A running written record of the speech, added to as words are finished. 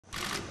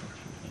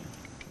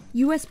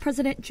U.S.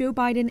 President Joe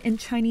Biden and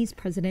Chinese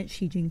President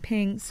Xi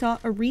Jinping saw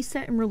a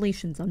reset in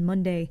relations on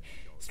Monday,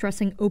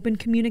 stressing open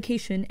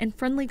communication and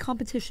friendly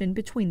competition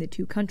between the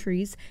two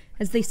countries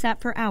as they sat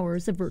for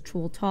hours of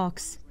virtual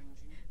talks.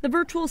 The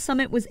virtual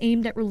summit was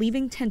aimed at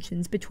relieving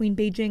tensions between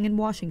Beijing and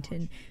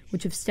Washington,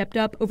 which have stepped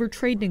up over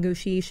trade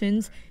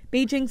negotiations,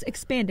 Beijing's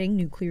expanding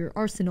nuclear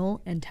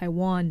arsenal, and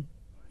Taiwan.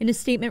 In a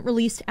statement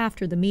released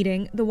after the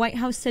meeting, the White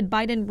House said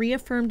Biden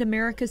reaffirmed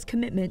America's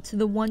commitment to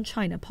the One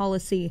China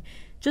policy,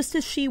 just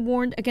as Xi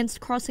warned against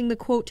crossing the,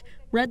 quote,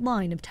 red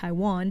line of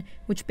Taiwan,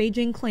 which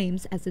Beijing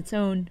claims as its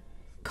own.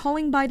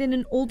 Calling Biden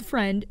an old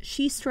friend,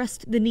 Xi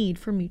stressed the need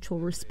for mutual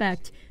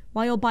respect,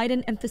 while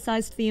Biden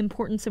emphasized the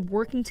importance of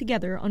working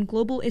together on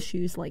global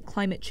issues like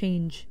climate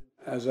change.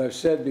 As I've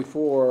said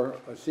before,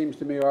 it seems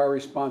to me our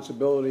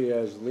responsibility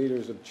as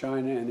leaders of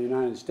China and the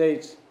United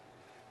States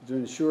to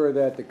ensure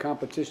that the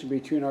competition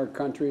between our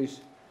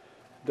countries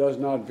does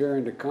not veer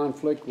into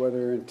conflict,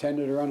 whether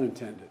intended or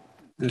unintended.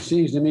 It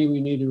seems to me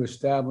we need to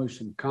establish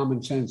some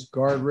common sense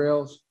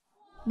guardrails.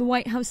 The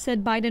White House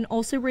said Biden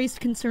also raised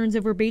concerns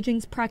over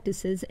Beijing's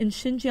practices in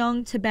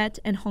Xinjiang, Tibet,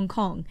 and Hong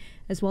Kong,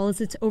 as well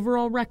as its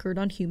overall record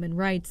on human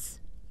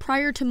rights.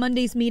 Prior to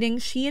Monday's meeting,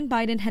 Xi and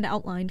Biden had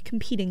outlined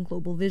competing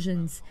global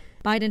visions.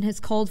 Biden has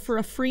called for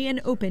a free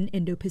and open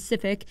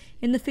Indo-Pacific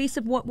in the face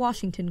of what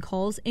Washington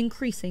calls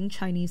increasing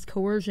Chinese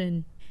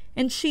coercion.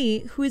 And Xi,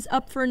 who is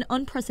up for an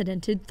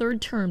unprecedented third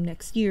term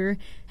next year,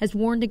 has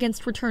warned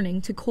against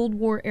returning to Cold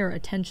War-era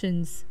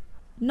tensions.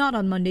 Not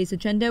on Monday's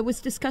agenda was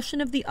discussion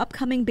of the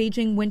upcoming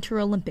Beijing Winter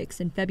Olympics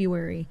in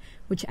February,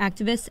 which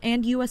activists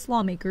and U.S.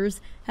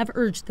 lawmakers have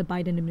urged the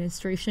Biden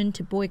administration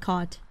to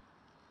boycott.